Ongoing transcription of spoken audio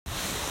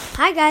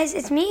Hi guys,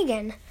 it's me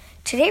again.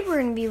 Today we're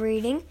going to be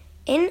reading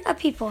In a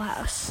People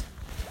House.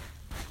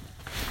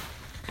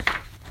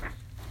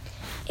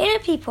 In a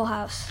People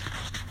House.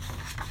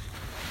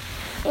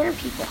 In a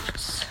People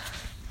House.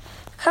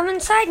 Come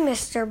inside,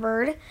 Mr.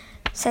 Bird,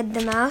 said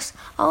the mouse.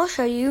 I'll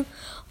show you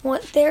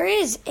what there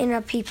is in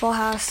a people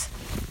house.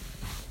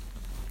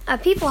 A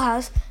people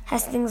house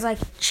has things like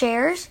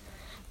chairs,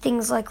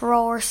 things like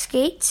roller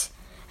skates,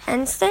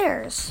 and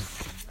stairs.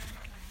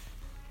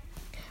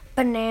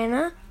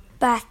 Banana,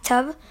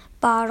 bathtub,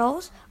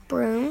 bottles,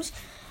 brooms.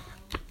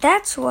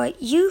 That's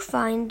what you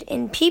find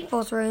in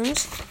people's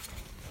rooms.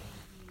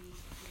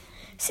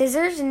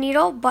 Scissors,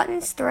 needle,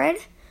 buttons, thread,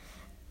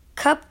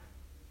 cup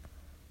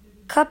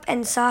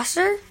and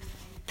saucer,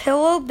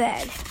 pillow,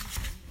 bed.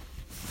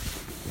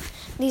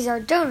 These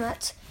are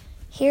donuts.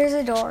 Here's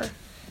a door.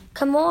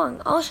 Come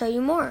along, I'll show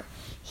you more.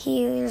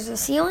 Here's a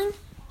ceiling.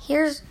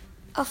 Here's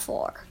a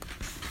floor.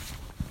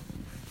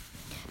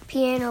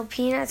 Piano,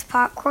 peanuts,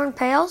 popcorn,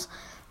 pails,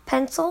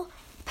 pencil,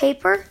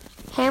 paper,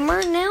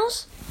 hammer,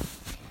 nails,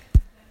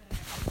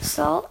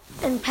 salt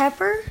and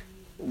pepper,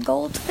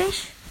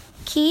 goldfish,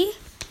 key,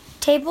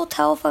 table,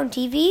 telephone,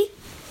 TV.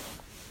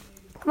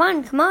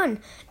 Come on,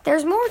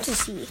 there's more to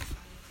see.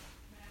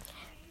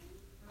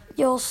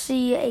 You'll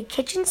see a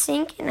kitchen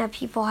sink in a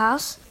people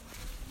house,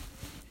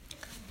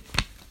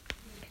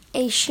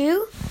 a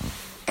shoe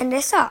and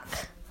a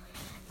sock,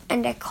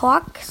 and a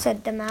clock,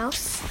 said the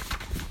mouse.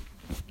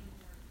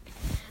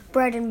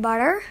 Bread and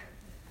butter,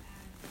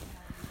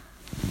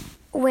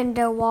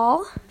 window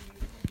wall,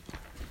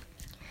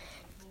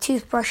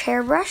 toothbrush,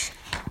 hairbrush,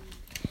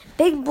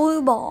 big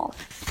blue ball,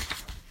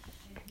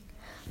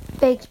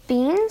 baked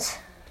beans,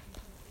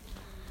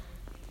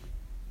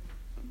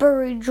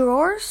 buried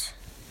drawers,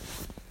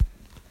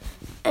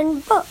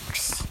 and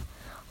books,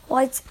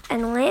 lights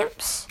and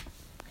lamps,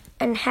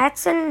 and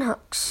hats and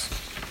hooks,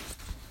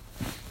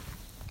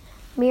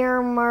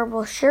 mirror,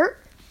 marble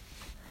shirt,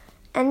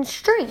 and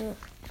string,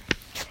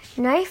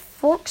 knife,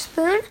 fork,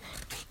 spoon,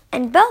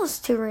 and bells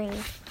to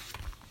ring,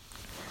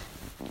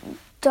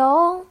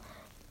 doll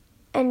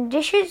and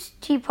dishes,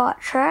 teapot,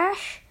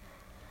 trash.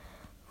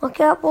 Look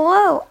out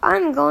below,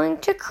 I'm going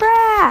to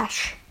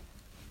crash.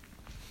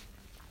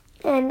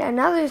 And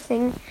another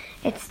thing,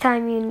 it's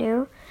time you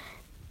knew,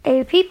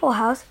 a people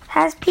house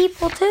has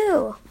people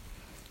too.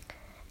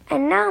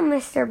 And now,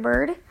 Mr.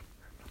 Bird,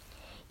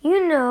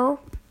 you know,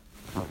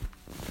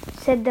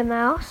 said the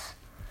mouse,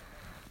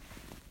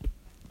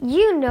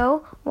 you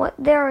know what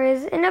there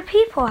is in a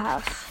people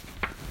house.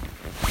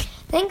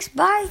 Thanks,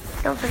 bye.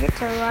 Don't forget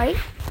to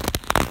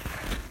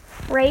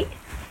rate,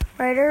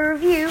 write a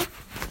review,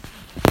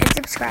 and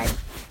subscribe.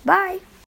 Bye.